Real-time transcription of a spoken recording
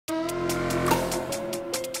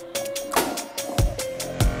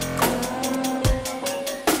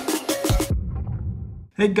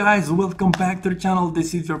Hey guys, welcome back to the channel.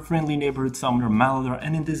 This is your friendly neighborhood summoner Maladar,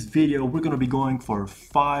 and in this video we're going to be going for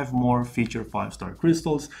 5 more feature 5-star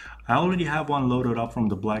crystals. I already have one loaded up from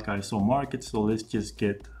the Black ISO market, so let's just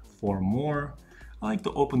get 4 more. I like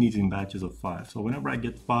to open these in batches of 5, so whenever I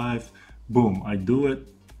get 5, boom, I do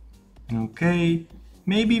it. Okay,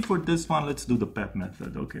 maybe for this one let's do the pep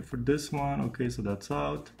method. Okay, for this one, okay, so that's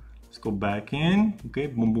out. Let's go back in. Okay,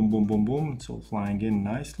 boom boom boom boom boom, it's all flying in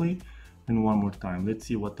nicely. And one more time, let's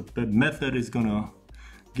see what the pep method is gonna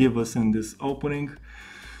give us in this opening.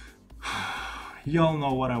 Y'all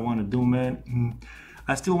know what I want to do, man.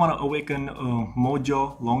 I still want to awaken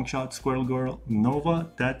Mojo, Longshot, Squirrel Girl,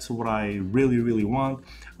 Nova. That's what I really want.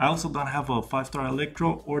 I also don't have a 5-star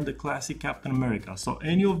Electro or the classic Captain America, so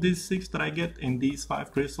any of these 6 that I get in these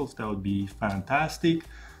 5 crystals, that would be fantastic.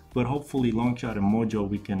 But hopefully Longshot and Mojo,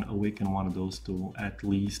 we can awaken one of those two at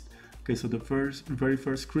least. Okay, so the very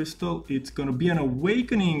first crystal, it's gonna be an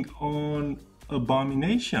awakening on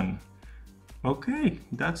Abomination. Okay,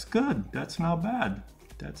 that's good. That's not bad.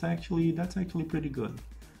 That's actually pretty good.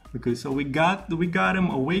 Okay, so we got him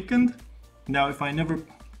awakened. Now, if I never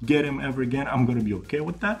get him ever again, I'm gonna be okay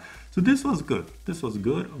with that. So this was good. This was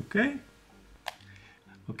good. Okay.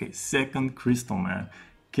 Okay, second crystal, man.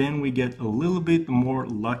 Can we get a little bit more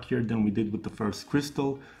luckier than we did with the first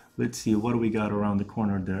crystal? Let's see, what do we got around the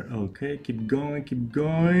corner there? Okay, keep going, keep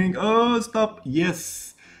going. Oh, stop.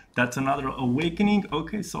 Yes, that's another awakening.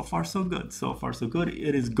 Okay, so far so good. So far so good.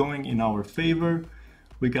 It is going in our favor.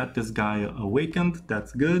 We got this guy awakened.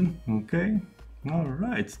 That's good. Okay. All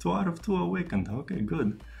right, 2 out of 2 awakened. Okay,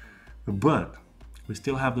 good. But we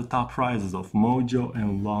still have the top prizes of Mojo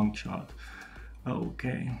and Longshot.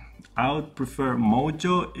 Okay, I would prefer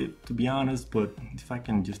Mojo, to be honest, but if I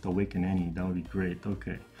can just awaken any, that would be great.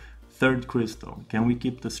 Okay, third crystal. Can we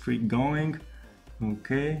keep the streak going?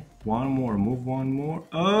 Okay, one more, move one more.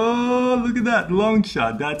 Oh, look at that,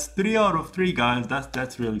 Longshot. That's 3 out of 3, guys.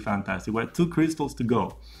 That's really fantastic. We have 2 crystals to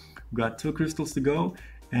go. We got 2 crystals to go,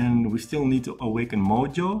 and we still need to awaken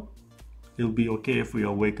Mojo. It'll be okay if we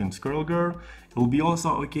awaken Squirrel Girl. It'll be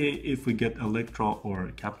also okay if we get Electro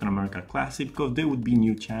or Captain America Classic, because they would be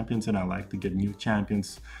new champions, and I like to get new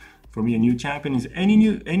champions. For me, a new champion is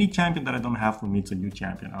any champion that I don't have. For me, it's a new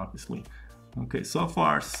champion, obviously. Okay, so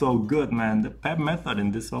far so good, man. The pep method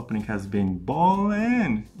in this opening has been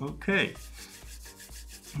ballin'. Okay.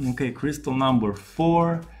 Okay, crystal number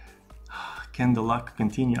 4. Can the luck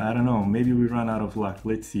continue? I don't know. Maybe we run out of luck.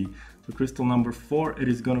 Let's see. So crystal number 4, it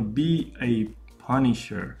is gonna be a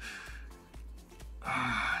Punisher.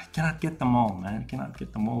 I cannot get them all, man. Cannot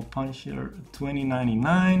get them all. Punisher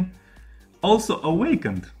 2099. Also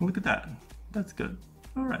awakened. Look at that. That's good.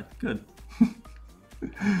 All right, good.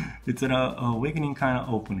 It's an awakening kind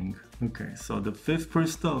of opening. Okay, so the 5th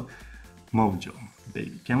crystal, Mojo,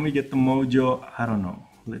 baby. Can we get the Mojo? I don't know.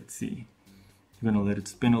 Let's see. I'm gonna let it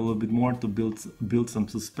spin a little bit more to build some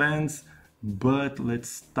suspense, but let's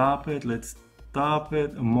stop it. Let's stop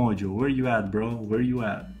it. Mojo, where you at, bro? Where you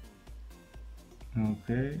at?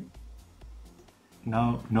 Okay.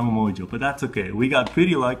 No Mojo, but that's okay. We got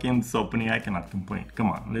pretty lucky in this opening. I cannot complain. Come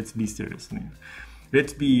on, let's be serious here.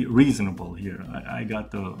 Let's be reasonable here. I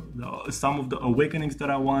got some of the awakenings that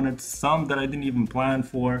I wanted, some that I didn't even plan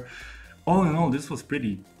for. All in all, this was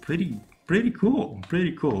pretty cool.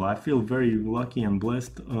 Pretty cool. I feel very lucky and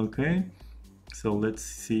blessed. Okay, so let's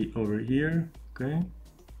see over here. Okay,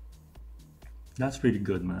 that's pretty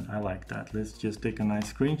good, man. I like that. Let's just take a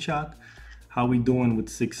nice screenshot. How we doing with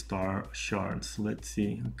 6-star shards? Let's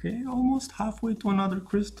see. Okay, almost halfway to another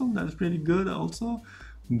crystal. That's pretty good also.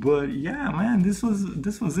 But yeah, man, this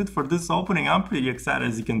was it for this opening. I'm pretty excited.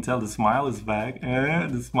 As you can tell, the smile is back.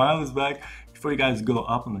 The smile is back. Before you guys go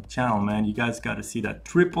up on the channel, man, you guys got to see that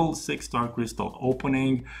triple 6-star crystal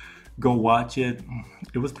opening. Go watch it.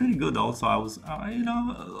 It was pretty good also. I was, you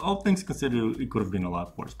know, all things considered, it could have been a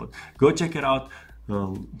lot worse, but go check it out.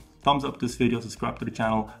 Thumbs up this video, subscribe to the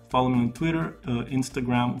channel, follow me on Twitter,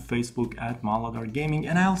 Instagram, Facebook at Maladar Gaming,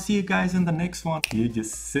 and I'll see you guys in the next one. You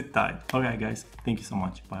just sit tight. Alright guys, thank you so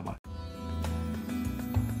much. Bye bye.